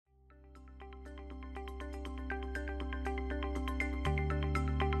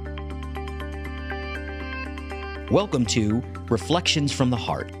Welcome to Reflections from the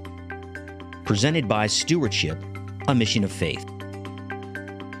Heart, presented by Stewardship, a mission of faith.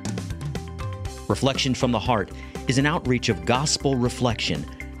 Reflections from the Heart is an outreach of gospel reflection,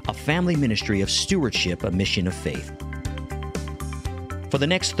 a family ministry of Stewardship, a mission of faith. For the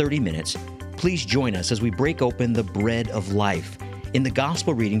next 30 minutes, please join us as we break open the bread of life in the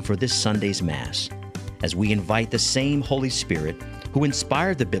gospel reading for this Sunday's Mass, as we invite the same Holy Spirit who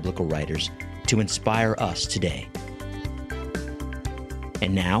inspired the biblical writers to inspire us today.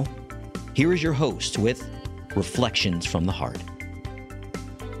 And now, here is your host with Reflections from the Heart.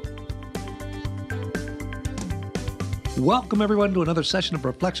 Welcome, everyone, to another session of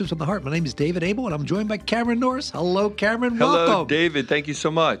Reflections from the Heart. My name is David Abel, and I'm joined by Cameron Norris. Hello, Cameron. Hello, welcome. David. Thank you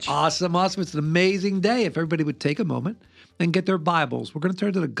so much. Awesome. It's an amazing day. If everybody would take a moment and get their Bibles, we're going to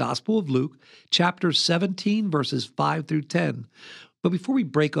turn to the Gospel of Luke, chapter 17, verses 5 through 10. But before we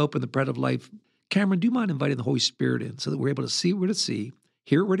break open the bread of life, Cameron, do you mind inviting the Holy Spirit in so that we're able to see what we're to see,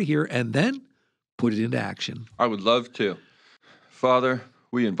 hear what we're to hear, and then put it into action? I would love to. Father,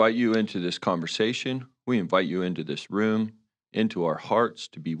 we invite you into this conversation. We invite you into this room, into our hearts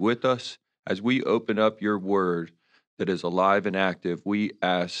to be with us. As we open up your word that is alive and active, we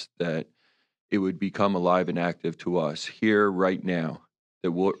ask that it would become alive and active to us here right now,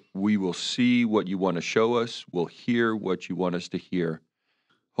 that we will see what you want to show us, we'll hear what you want us to hear.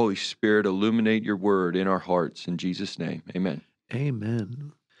 Holy Spirit, illuminate your word in our hearts. In Jesus' name, amen.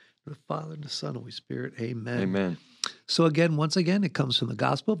 Amen. The Father, and the Son, Holy Spirit, amen. Amen. So once again, it comes from the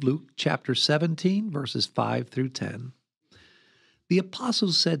Gospel of Luke, chapter 17, verses 5 through 10. The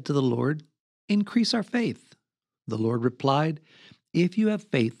apostles said to the Lord, "Increase our faith." The Lord replied, "If you have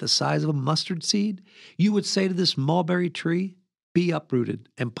faith the size of a mustard seed, you would say to this mulberry tree, 'Be uprooted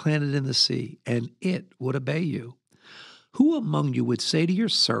and planted in the sea,' and it would obey you. Who among you would say to your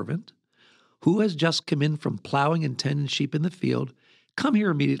servant, who has just come in from plowing and tending sheep in the field, 'Come here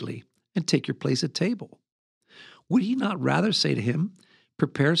immediately and take your place at table'? Would he not rather say to him,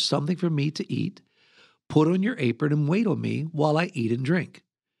 'Prepare something for me to eat, put on your apron and wait on me while I eat and drink?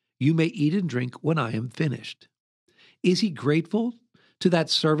 You may eat and drink when I am finished'? Is he grateful to that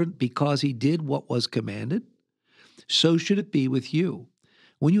servant because he did what was commanded? So should it be with you.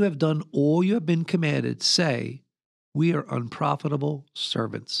 When you have done all you have been commanded, say, 'We are unprofitable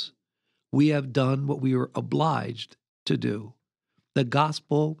servants. We have done what we were obliged to do.'" The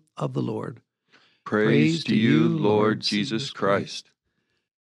Gospel of the Lord. Praise to you, Lord Jesus Christ.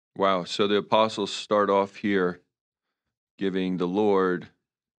 Wow. So the apostles start off here giving the Lord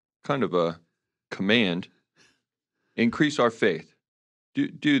kind of a command: increase our faith.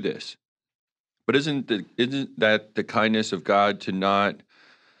 Do this. But isn't that the kindness of God to not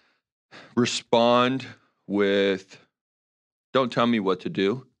respond with, "Don't tell me what to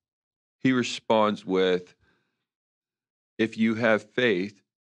do"? He responds with, "If you have faith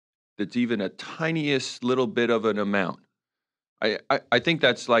that's even a tiniest little bit of an amount." I think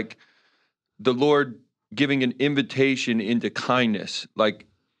that's like the Lord giving an invitation into kindness. Like,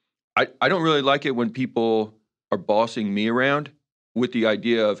 I don't really like it when people are bossing me around with the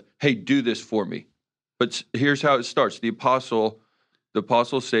idea of, "Hey, do this for me." But here's how it starts. The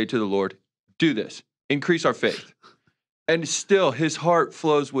apostles say to the Lord, "Do this, increase our faith." And still, his heart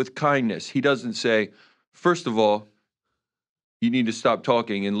flows with kindness. He doesn't say, "First of all, you need to stop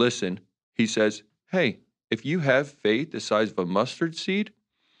talking and listen." He says, "Hey, if you have faith the size of a mustard seed."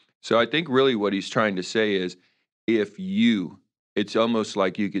 So I think really what he's trying to say is, it's almost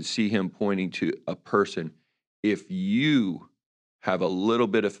like you could see him pointing to a person. If you have a little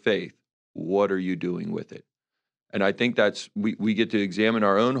bit of faith, what are you doing with it? And I think we get to examine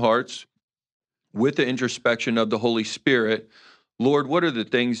our own hearts with the introspection of the Holy Spirit. Lord, what are the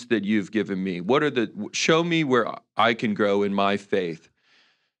things that you've given me? Show me where I can grow in my faith.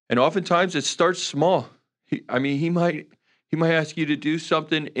 And oftentimes it starts small. He might ask you to do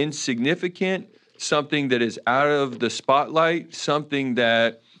something insignificant, something that is out of the spotlight, something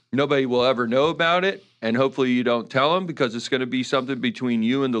that nobody will ever know about it. And hopefully you don't tell him, because it's going to be something between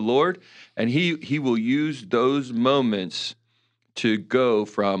you and the Lord. And he will use those moments to go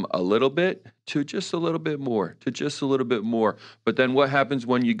from a little bit to just a little bit more, to just a little bit more. But then what happens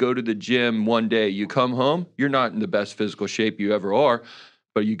when you go to the gym one day? You come home, you're not in the best physical shape you ever are,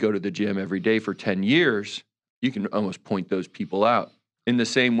 but you go to the gym every day for 10 years, you can almost point those people out. In the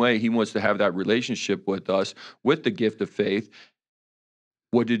same way, he wants to have that relationship with us, with the gift of faith.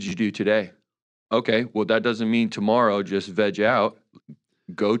 What did you do today? Okay, well, that doesn't mean tomorrow just veg out.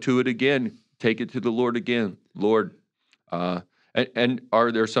 Go to it again. Take it to the Lord again. Lord, and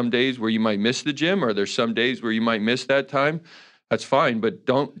are there some days where you might miss the gym? Are there some days where you might miss that time? That's fine, but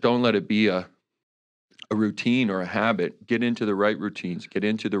don't let it be a a routine or a habit, get into the right routines, get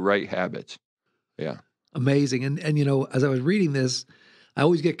into the right habits. Yeah. Amazing. And you know, as I was reading this, I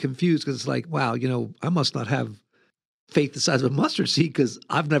always get confused because it's like, wow, you know, I must not have faith the size of a mustard seed because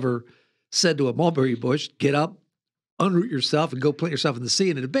I've never said to a mulberry bush, get up, unroot yourself, and go plant yourself in the sea,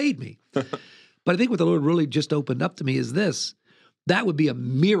 and it obeyed me. But I think what the Lord really just opened up to me is this. That would be a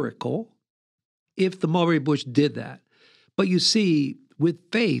miracle if the mulberry bush did that. But you see, with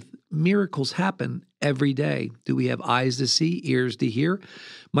faith, miracles happen every day. Do we have eyes to see, ears to hear?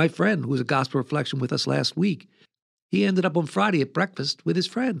 My friend, who was a gospel reflection with us last week, he ended up on Friday at breakfast with his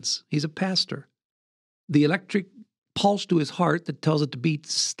friends. He's a pastor. The electric pulse to his heart that tells it to beat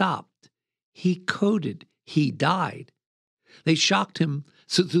stopped. He coded. He died. They shocked him.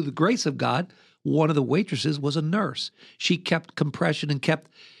 So through the grace of God, one of the waitresses was a nurse. She kept compression and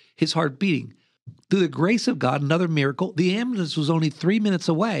kept his heart beating. Through the grace of God, another miracle, the ambulance was only 3 minutes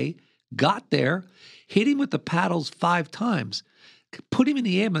away, got there, hit him with the paddles 5 times, put him in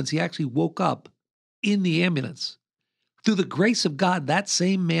the ambulance. He actually woke up in the ambulance. Through the grace of God, that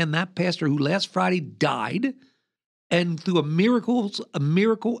same man, that pastor who last Friday died, and through a miracle, and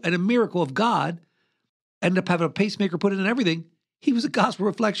a miracle of God, ended up having a pacemaker put in and everything, he was a gospel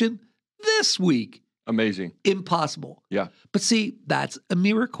reflection this week. Amazing. Impossible. Yeah. But see, that's a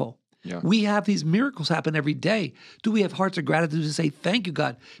miracle. Yeah. We have these miracles happen every day. Do we have hearts of gratitude to say, thank you,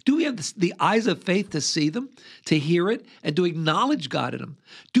 God? Do we have the eyes of faith to see them, to hear it, and to acknowledge God in them?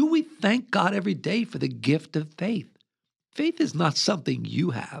 Do we thank God every day for the gift of faith? Faith is not something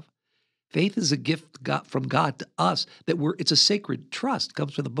you have. Faith is a gift from God to us it's a sacred trust. It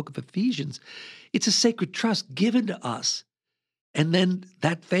comes from the book of Ephesians. It's a sacred trust given to us. And then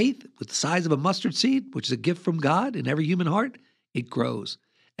that faith, with the size of a mustard seed, which is a gift from God in every human heart, it grows.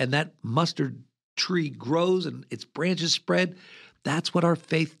 And that mustard tree grows and its branches spread. That's what our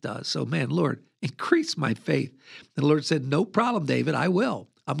faith does. So, man, Lord, increase my faith. And the Lord said, no problem, David, I will.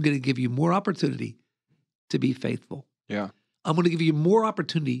 I'm going to give you more opportunity to be faithful. Yeah. I'm going to give you more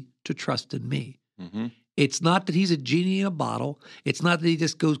opportunity to trust in me. Mm-hmm. It's not that he's a genie in a bottle. It's not that he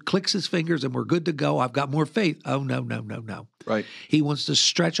just clicks his fingers and we're good to go. I've got more faith. Oh, no. Right. He wants to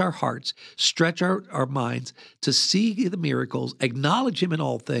stretch our hearts, stretch our minds to see the miracles, acknowledge him in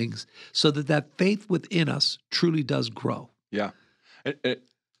all things so that faith within us truly does grow. Yeah. It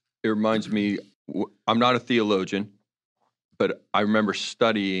reminds me, I'm not a theologian, but I remember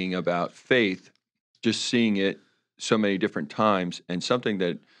studying about faith, just seeing it so many different times, and something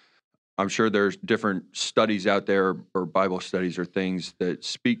that I'm sure there's different studies out there or Bible studies or things that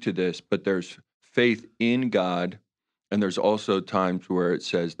speak to this, but there's faith in God, and there's also times where it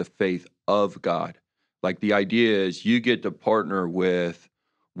says the faith of God. Like the idea is you get to partner with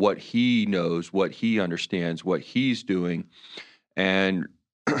what he knows, what he understands, what he's doing. And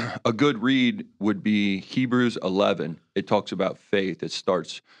a good read would be Hebrews 11. It talks about faith. It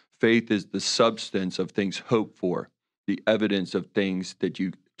starts, faith is the substance of things hoped for, the evidence of things that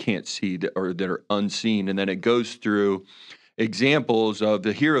you can't see that are unseen. And then it goes through examples of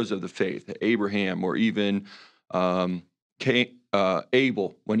the heroes of the faith, Abraham, or even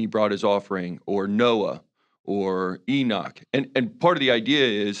Abel when he brought his offering, or Noah, or Enoch. And part of the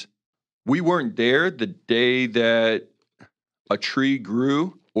idea is we weren't there the day that a tree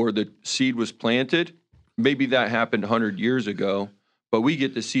grew or the seed was planted. Maybe that happened 100 years ago, but we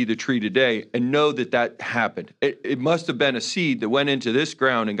get to see the tree today and know that happened. It must have been a seed that went into this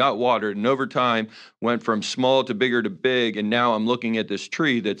ground and got watered, and over time went from small to bigger to big, and now I'm looking at this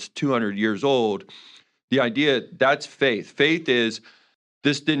tree that's 200 years old. The idea, that's faith. Faith is,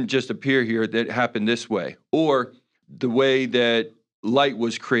 this didn't just appear here, that happened this way. Or the way that light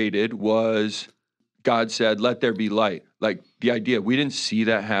was created was God said, let there be light. Like the idea, we didn't see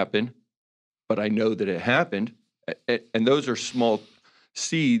that happen, but I know that it happened. And those are small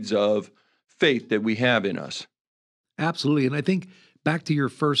seeds of faith that we have in us. Absolutely. And I think back to your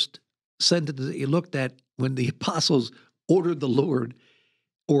first sentence that you looked at when the apostles ordered the Lord,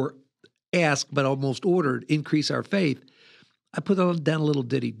 or asked, but almost ordered, increase our faith. I put down a little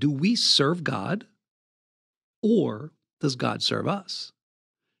ditty. Do we serve God, or does God serve us?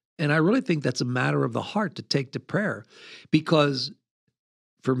 And I really think that's a matter of the heart to take to prayer, because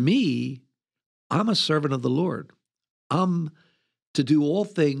for me, I'm a servant of the Lord. I'm to do all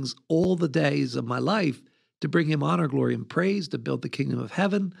things all the days of my life to bring him honor, glory, and praise, to build the kingdom of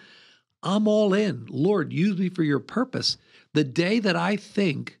heaven. I'm all in. Lord, use me for your purpose. The day that I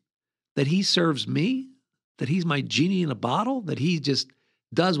think that he serves me, that he's my genie in a bottle, that he just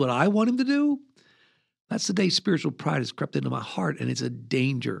does what I want him to do, that's the day spiritual pride has crept into my heart, and it's a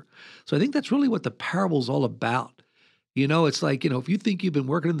danger. So I think that's really what the parable's all about. It's like, if you think you've been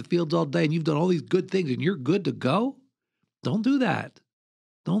working in the fields all day and you've done all these good things and you're good to go, don't do that.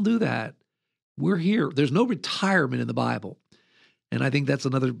 Don't do that. We're here. There's no retirement in the Bible. And I think that's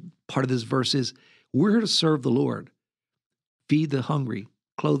another part of this verse is we're here to serve the Lord, feed the hungry,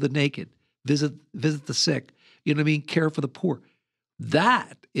 clothe the naked, visit the sick, you know what I mean? Care for the poor.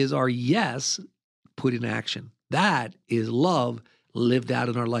 That is our yes put in action. That is love lived out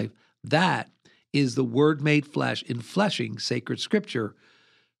in our life. That is the Word made flesh, enfleshing sacred Scripture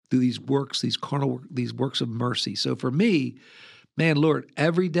through these works, these works of mercy. So for me, man, Lord,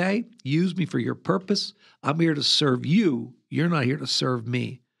 every day, use me for your purpose. I'm here to serve you. You're not here to serve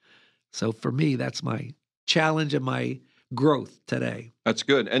me. So for me, that's my challenge and my growth today. That's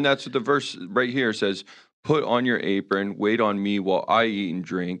good. And that's what the verse right here says, put on your apron, wait on me while I eat and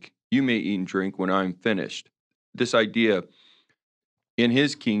drink. You may eat and drink when I'm finished. This idea, in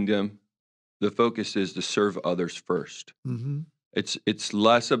his kingdom, the focus is to serve others first. Mm-hmm. It's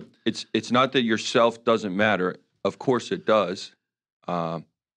less of, it's not that yourself doesn't matter. Of course it does.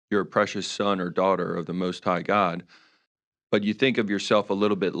 You're a precious son or daughter of the Most High God, but you think of yourself a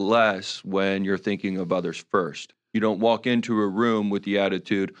little bit less when you're thinking of others first. You don't walk into a room with the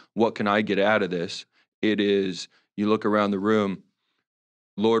attitude, what can I get out of this? It is, you look around the room,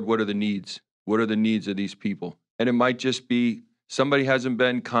 Lord, what are the needs? What are the needs of these people? And it might just be somebody hasn't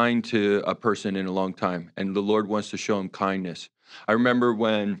been kind to a person in a long time, and the Lord wants to show them kindness. I remember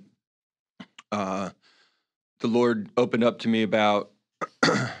when the Lord opened up to me about,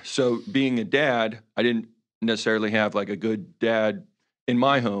 so being a dad, I didn't necessarily have like a good dad in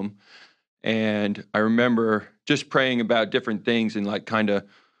my home. And I remember just praying about different things and like kind of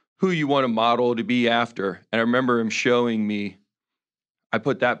who you want to model to be after. And I remember him showing me, I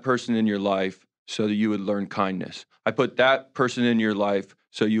put that person in your life so that you would learn kindness. I put that person in your life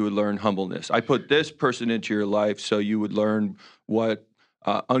so you would learn humbleness. I put this person into your life so you would learn what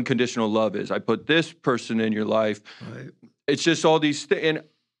unconditional love is. I put this person in your life. Right. It's just all these things. And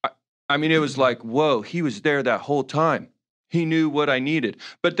I mean, it was like, whoa, he was there that whole time. He knew what I needed.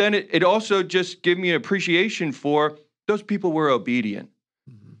 But then it also just gave me an appreciation for those people were obedient.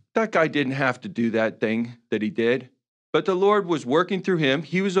 Mm-hmm. That guy didn't have to do that thing that he did. But the Lord was working through him.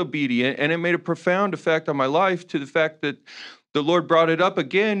 He was obedient, and it made a profound effect on my life to the fact that the Lord brought it up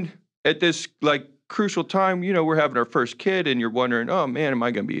again at this like crucial time. You know, we're having our first kid, and you're wondering, oh man, am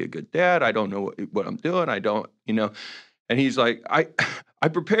I going to be a good dad? I don't know what I'm doing. I don't, And he's like, I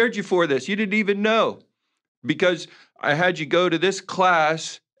prepared you for this. You didn't even know, because I had you go to this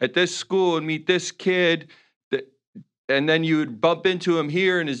class at this school and meet this kid, and then you would bump into him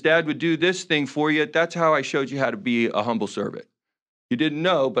here and his dad would do this thing for you. That's how I showed you how to be a humble servant. You didn't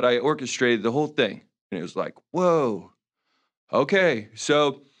know, but I orchestrated the whole thing. And it was like, whoa, okay.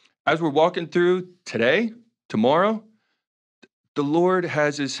 So as we're walking through today, tomorrow, the Lord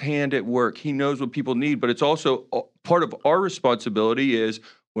has his hand at work. He knows what people need, but it's also part of our responsibility is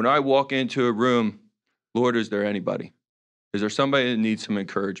when I walk into a room, Lord, is there anybody? Is there somebody that needs some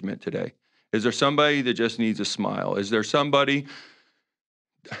encouragement today? Is there somebody that just needs a smile? Is there somebody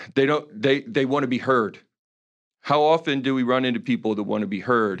they want to be heard? How often do we run into people that want to be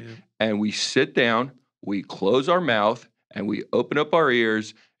heard? Yeah. And we sit down, we close our mouth, and we open up our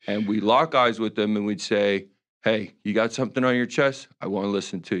ears, and we lock eyes with them, and we'd say, hey, you got something on your chest? I want to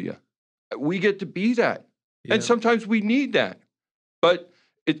listen to you. We get to be that. Yeah. And sometimes we need that. But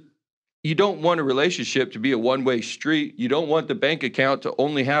you don't want a relationship to be a one-way street. You don't want the bank account to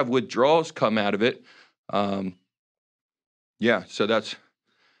only have withdrawals come out of it. So that's,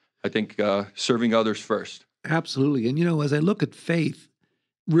 I think, serving others first. Absolutely. And, as I look at faith,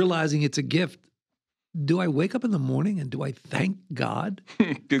 realizing it's a gift, do I wake up in the morning and do I thank God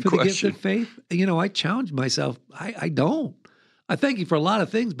Good for question. the gift of faith? I challenge myself. I don't. I thank you for a lot of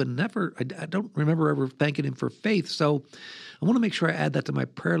things, but never, I don't remember ever thanking him for faith. So I want to make sure I add that to my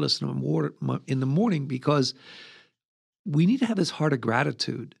prayer list in the morning, because we need to have this heart of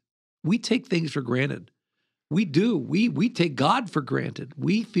gratitude. We take things for granted. We do. We take God for granted.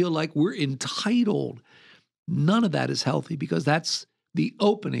 We feel like we're entitled. None of that is healthy, because that's the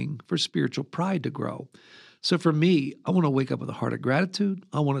opening for spiritual pride to grow. So for me, I want to wake up with a heart of gratitude.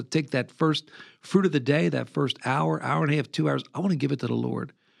 I want to take that first fruit of the day, that first hour and a half, 2 hours, I want to give it to the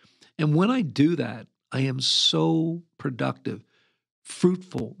Lord. And when I do that, I am so productive,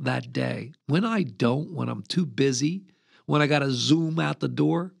 fruitful that day. When I don't, when I'm too busy, when I got to zoom out the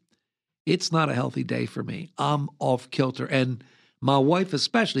door, it's not a healthy day for me. I'm off kilter. And my wife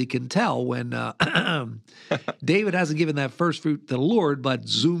especially can tell when David hasn't given that first fruit to the Lord, but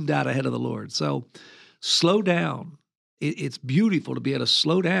zoomed out ahead of the Lord. So slow down. It's beautiful to be able to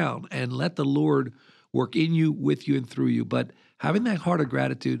slow down and let the Lord work in you, with you, and through you. But having that heart of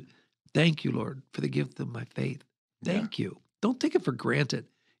gratitude, thank you, Lord, for the gift of my faith. Thank you. Don't take it for granted.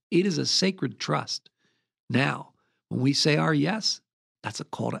 It is a sacred trust. Now, when we say our yes, that's a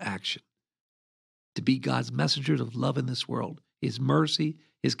call to action. To be God's messengers of love in this world, His mercy,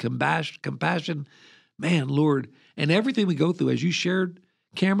 His compassion. Man, Lord, and everything we go through, as you shared,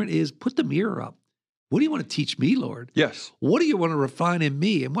 Cameron, is put the mirror up. What do you want to teach me, Lord? Yes. What do you want to refine in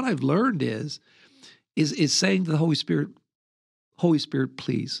me? And what I've learned is saying to the Holy Spirit,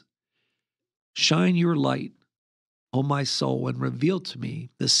 please shine your light on my soul and reveal to me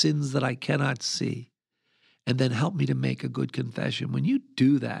the sins that I cannot see. And then help me to make a good confession. When you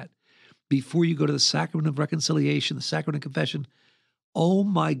do that, before you go to the sacrament of reconciliation, the sacrament of confession, oh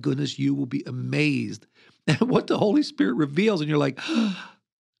my goodness, you will be amazed at what the Holy Spirit reveals. And you're like,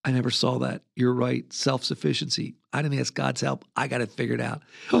 I never saw that. You're right. Self-sufficiency. I didn't ask God's help. I got it figured out.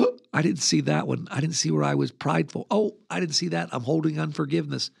 I didn't see that one. I didn't see where I was prideful. Oh, I didn't see that. I'm holding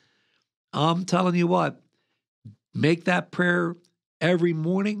unforgiveness. I'm telling you what, make that prayer every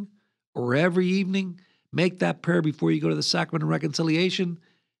morning or every evening. Make that prayer before you go to the sacrament of reconciliation.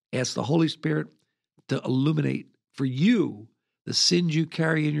 Ask the Holy Spirit to illuminate for you the sins you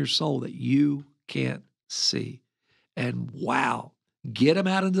carry in your soul that you can't see. And wow, get them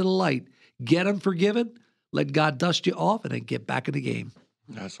out into the light. Get them forgiven. Let God dust you off and then get back in the game.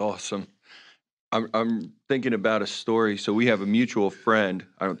 That's awesome. I'm thinking about a story. So we have a mutual friend.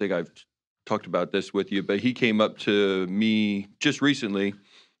 I don't think I've talked about this with you, but he came up to me just recently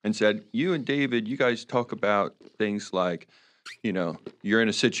and said, you and David, you guys talk about things like, you're in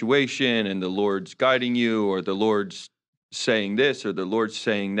a situation and the Lord's guiding you, or the Lord's saying this, or the Lord's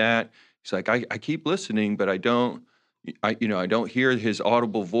saying that. He's like, I keep listening, but I don't hear His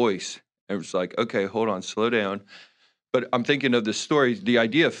audible voice. And it's like, okay, hold on, slow down. But I'm thinking of the story, the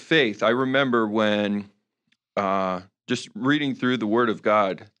idea of faith. I remember when just reading through the Word of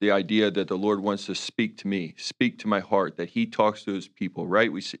God, the idea that the Lord wants to speak to me, speak to my heart, that He talks to His people,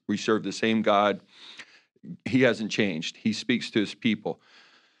 right? We serve the same God. He hasn't changed. He speaks to His people.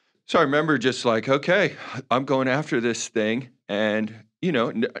 So I remember just like, okay, I'm going after this thing. And,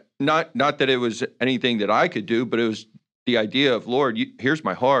 not that it was anything that I could do, but it was the idea of, Lord, here's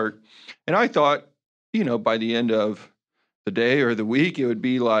my heart. And I thought, by the end of the day or the week, it would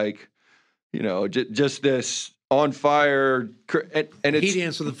be like, just this on fire, and it's, He'd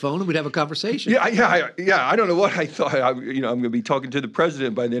answer the phone and we'd have a conversation. Yeah. I don't know what I thought. I'm going to be talking to the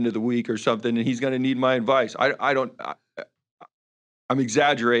president by the end of the week or something, and he's going to need my advice. I'm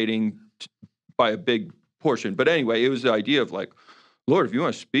exaggerating by a big portion, but anyway, it was the idea of like, Lord, if you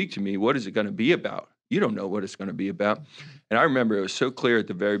want to speak to me, what is it going to be about? You don't know what it's going to be about. And I remember it was so clear at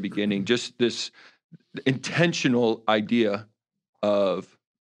the very beginning, just this intentional idea of,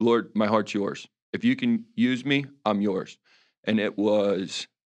 Lord, my heart's yours. If you can use me, I'm yours. And it was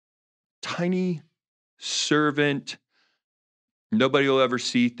tiny servant, nobody will ever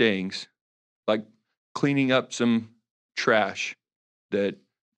see things, like cleaning up some trash that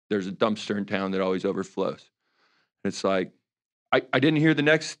there's a dumpster in town that always overflows. And it's like, I didn't hear the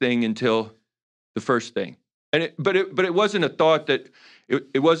next thing until the first thing. And but it wasn't a thought that,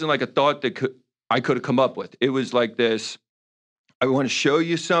 it wasn't like a thought that I could have come up with. It was like this, I want to show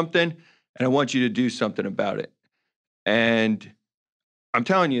you something, and I want you to do something about it. And I'm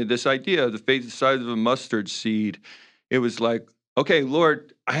telling you, this idea of the faith the size of a mustard seed, it was like, okay,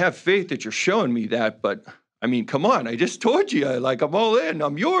 Lord, I have faith that you're showing me that, but I mean, come on, I just told you, like, I'm all in,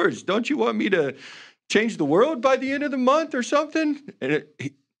 I'm yours. Don't you want me to change the world by the end of the month or something? And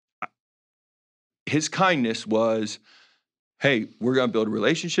his kindness was, hey, we're going to build a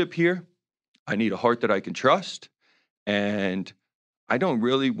relationship here. I need a heart that I can trust. And I don't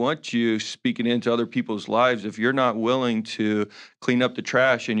really want you speaking into other people's lives if you're not willing to clean up the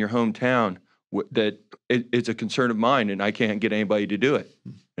trash in your hometown. That it's a concern of mine, and I can't get anybody to do it.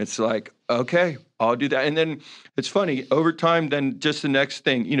 It's like, okay, I'll do that. And then it's funny, over time, then just the next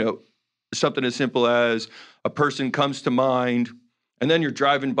thing, something as simple as a person comes to mind, and then you're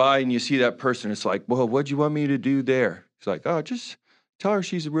driving by and you see that person. It's like, well, what'd you want me to do there? It's like, oh, just tell her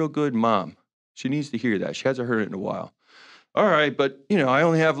she's a real good mom. She needs to hear that. She hasn't heard it in a while. All right, but, I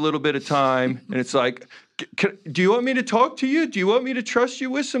only have a little bit of time. And it's like, do you want me to talk to you? Do you want me to trust you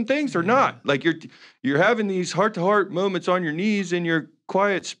with some things or not? Like you're having these heart-to-heart moments on your knees in your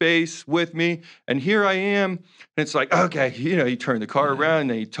quiet space with me, and here I am. And it's like, okay, you turn the car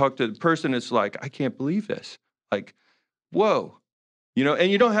around and you talk to the person. It's like, I can't believe this. Like, whoa.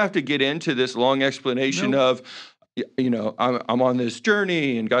 And you don't have to get into this long explanation of, I'm on this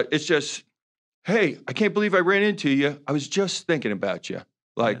journey and God, it's just, hey, I can't believe I ran into you. I was just thinking about you.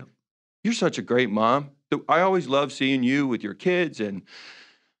 Like, you're such a great mom. I always love seeing you with your kids. And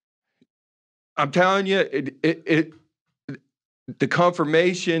I'm telling you, the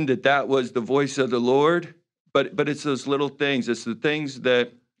confirmation that was the voice of the Lord, but it's those little things. It's the things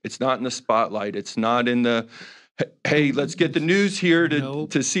that it's not in the spotlight. It's not in the, hey, let's get the news here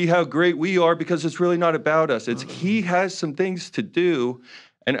to see how great we are, because it's really not about us. It's he has some things to do.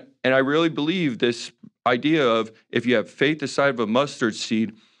 And I really believe this idea of if you have faith the size of a mustard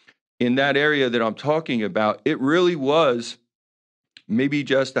seed in that area that I'm talking about, it really was maybe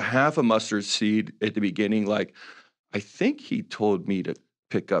just a half a mustard seed at the beginning. Like, I think he told me to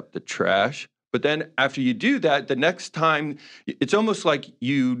pick up the trash. But then after you do that, the next time, it's almost like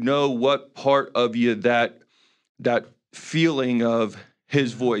you know what part of you that feeling of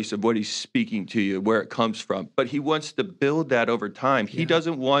his voice, of what he's speaking to you, where it comes from. But he wants to build that over time. He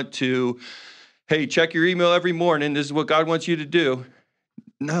doesn't want to, hey, check your email every morning. This is what God wants you to do.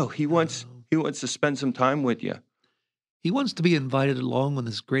 No, he wants to spend some time with you. He wants to be invited along on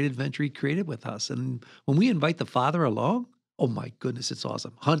this great adventure he created with us. And when we invite the Father along, oh my goodness, it's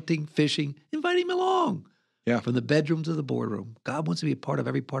awesome. Hunting, fishing, invite him along. Yeah. From the bedroom to the boardroom. God wants to be a part of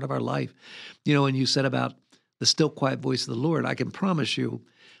every part of our life. You know, when you said about the still quiet voice of the Lord, I can promise you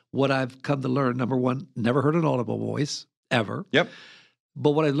what I've come to learn. Number one, never heard an audible voice, ever. Yep.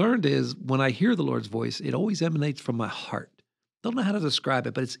 But what I learned is when I hear the Lord's voice, it always emanates from my heart. Don't know how to describe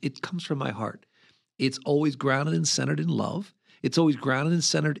it, but it comes from my heart. It's always grounded and centered in love. It's always grounded and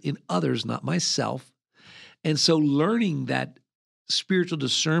centered in others, not myself. And so learning that spiritual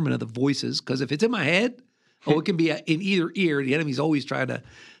discernment of the voices, because if it's in my head, it can be in either ear. The enemy's always trying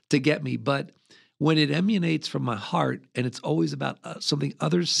to get me. But when it emanates from my heart and it's always about something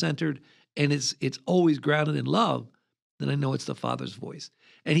others-centered and it's always grounded in love, then I know it's the Father's voice.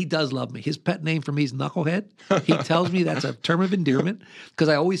 And he does love me. His pet name for me is Knucklehead. He tells me that's a term of endearment because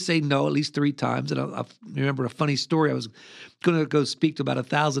I always say no at least 3 times. And I remember a funny story. I was going to go speak to about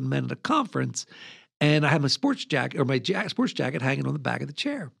 1,000 men at a conference, and I had my sports jacket sports jacket hanging on the back of the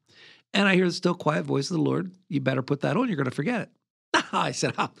chair. And I hear the still quiet voice of the Lord, you better put that on, you're going to forget it. I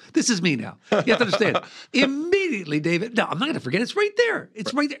said, this is me now. You have to understand. Immediately, David, no, I'm not going to forget. It's right there.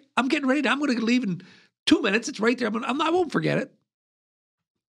 It's right there. I'm getting ready. I'm going to leave in 2 minutes. It's right there. I won't forget it.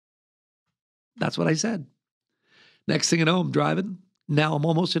 That's what I said. Next thing you know, I'm driving. Now I'm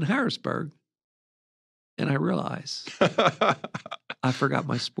almost in Harrisburg. And I realize I forgot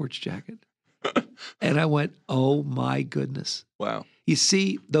my sports jacket. And I went, oh my goodness. Wow. You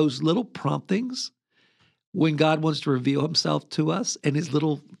see, those little promptings, when God wants to reveal himself to us and his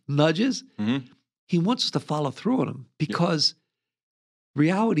little nudges, he wants us to follow through on them because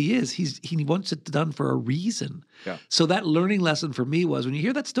reality is he wants it done for a reason. Yeah. So that learning lesson for me was when you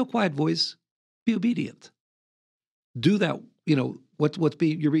hear that still quiet voice, be obedient. Do that,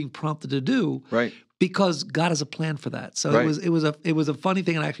 you're being prompted to do. Right. Because God has a plan for that. So right. it was a funny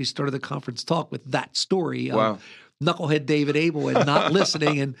thing, and I actually started the conference talk with that story of Knucklehead David Abel and not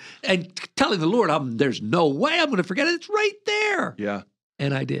listening and telling the Lord, there's no way I'm going to forget it. It's right there. Yeah.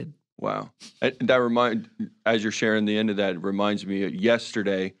 And I did. Wow. That as you're sharing the end of that, it reminds me of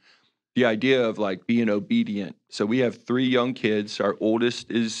yesterday, the idea of like being obedient. So we have 3 young kids. Our oldest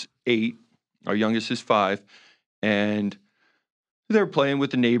is 8. Our youngest is 5. And they're playing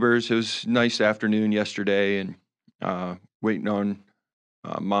with the neighbors. It was a nice afternoon yesterday and waiting on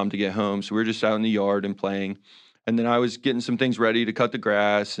Mom to get home. So we were just out in the yard and playing. And then I was getting some things ready to cut the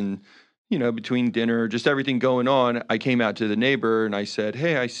grass and, between dinner, just everything going on. I came out to the neighbor and I said,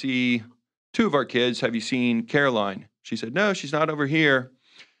 hey, I see 2 of our kids. Have you seen Caroline? She said, no, she's not over here.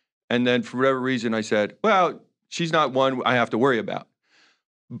 And then for whatever reason, I said, well, she's not one I have to worry about.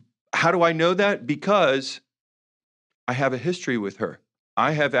 How do I know that? Because I have a history with her.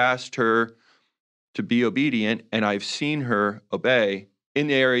 I have asked her to be obedient, and I've seen her obey in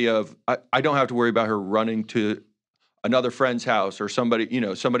the area of, I don't have to worry about her running to another friend's house or somebody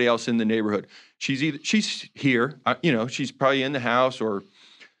else in the neighborhood. She's here, she's probably in the house, or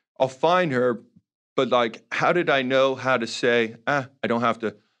I'll find her. But like, how did I know how to say, I don't have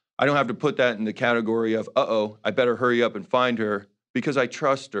to put that in the category of, I better hurry up and find her, because I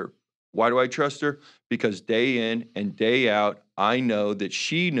trust her. Why do I trust her? Because day in and day out, I know that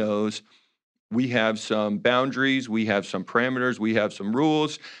she knows we have some boundaries, we have some parameters, we have some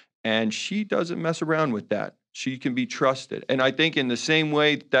rules, and she doesn't mess around with that. She can be trusted. And I think in the same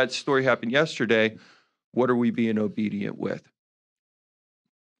way that story happened yesterday, what are we being obedient with?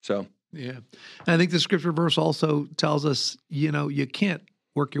 So. Yeah. And I think the scripture verse also tells us, you can't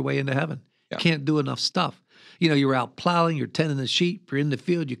work your way into heaven. Yeah. You can't do enough stuff. You're out plowing, you're tending the sheep, you're in the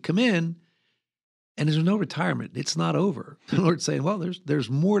field, you come in, And there's no retirement. It's not over. The Lord's saying, well, there's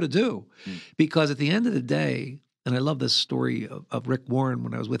more to do. Because at the end of the day, and I love this story of Rick Warren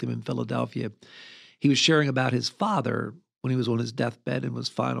when I was with him in Philadelphia, he was sharing about his father when he was on his deathbed in his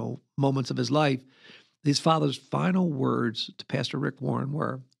final moments of his life. His father's final words to Pastor Rick Warren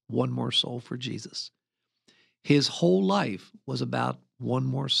were, one more soul for Jesus. His whole life was about one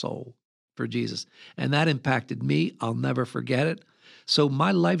more soul for Jesus. And that impacted me. I'll never forget it. So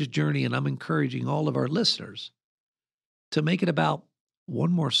my life's journey, and I'm encouraging all of our listeners to make it about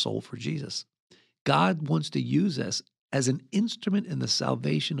one more soul for Jesus. God wants to use us as an instrument in the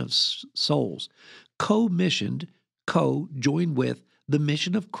salvation of souls, co-missioned, joined with the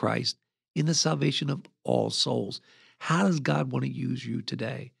mission of Christ in the salvation of all souls. How does God want to use you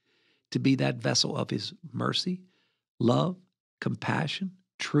today to be that vessel of his mercy, love, compassion,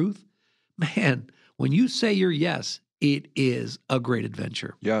 truth? Man, when you say your yes, it is a great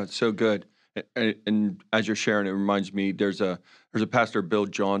adventure. Yeah, it's so good. And as you're sharing, it reminds me, there's a pastor, Bill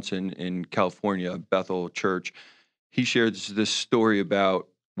Johnson, in California, Bethel Church. He shared this story about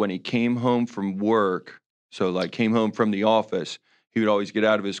when he came home from work, so like came home from the office, he would always get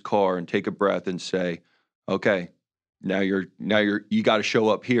out of his car and take a breath and say, okay, now you got to show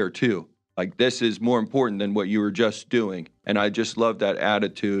up here too. Like, this is more important than what you were just doing. And I just love that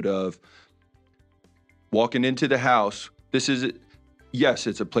attitude of walking into the house. Yes,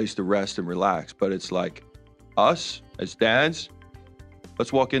 it's a place to rest and relax, but it's like us as dads,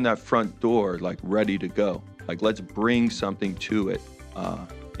 let's walk in that front door like ready to go. Like, let's bring something to it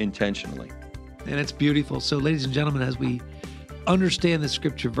intentionally. And it's beautiful. So, ladies and gentlemen, as we understand the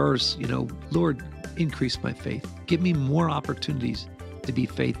scripture verse, Lord, increase my faith. Give me more opportunities to be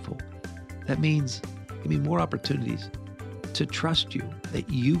faithful. That means give me more opportunities to trust you, that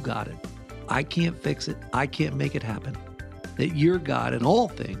you got it. I can't fix it. I can't make it happen. That your God and all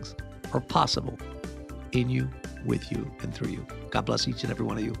things are possible in you, with you, and through you. God bless each and every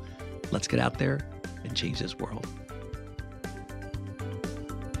one of you. Let's get out there and change this world.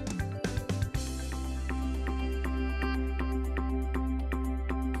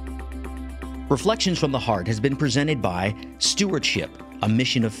 Reflections from the Heart has been presented by Stewardship, a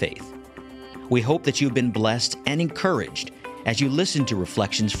mission of faith. We hope that you've been blessed and encouraged as you listen to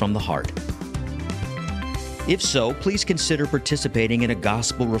Reflections from the Heart. If so, please consider participating in a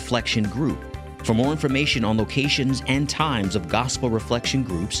gospel reflection group. For more information on locations and times of gospel reflection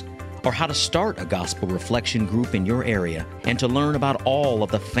groups, or how to start a gospel reflection group in your area, and to learn about all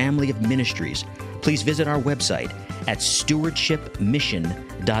of the family of ministries, please visit our website at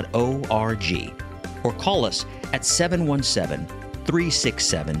stewardshipmission.org or call us at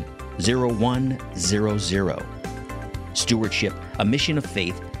 717-367-0100. Stewardship, a mission of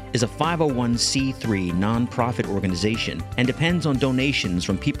faith, is a 501c3 nonprofit organization and depends on donations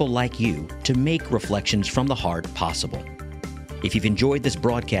from people like you to make Reflections from the Heart possible. If you've enjoyed this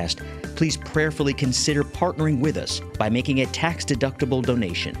broadcast, please prayerfully consider partnering with us by making a tax-deductible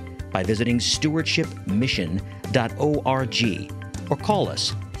donation by visiting stewardshipmission.org or call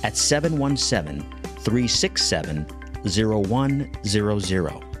us at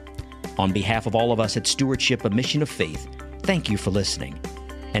 717-367-0100. On behalf of all of us at Stewardship, a mission of faith, thank you for listening.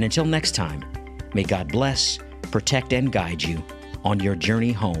 And until next time, may God bless, protect, and guide you on your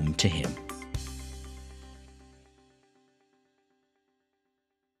journey home to Him.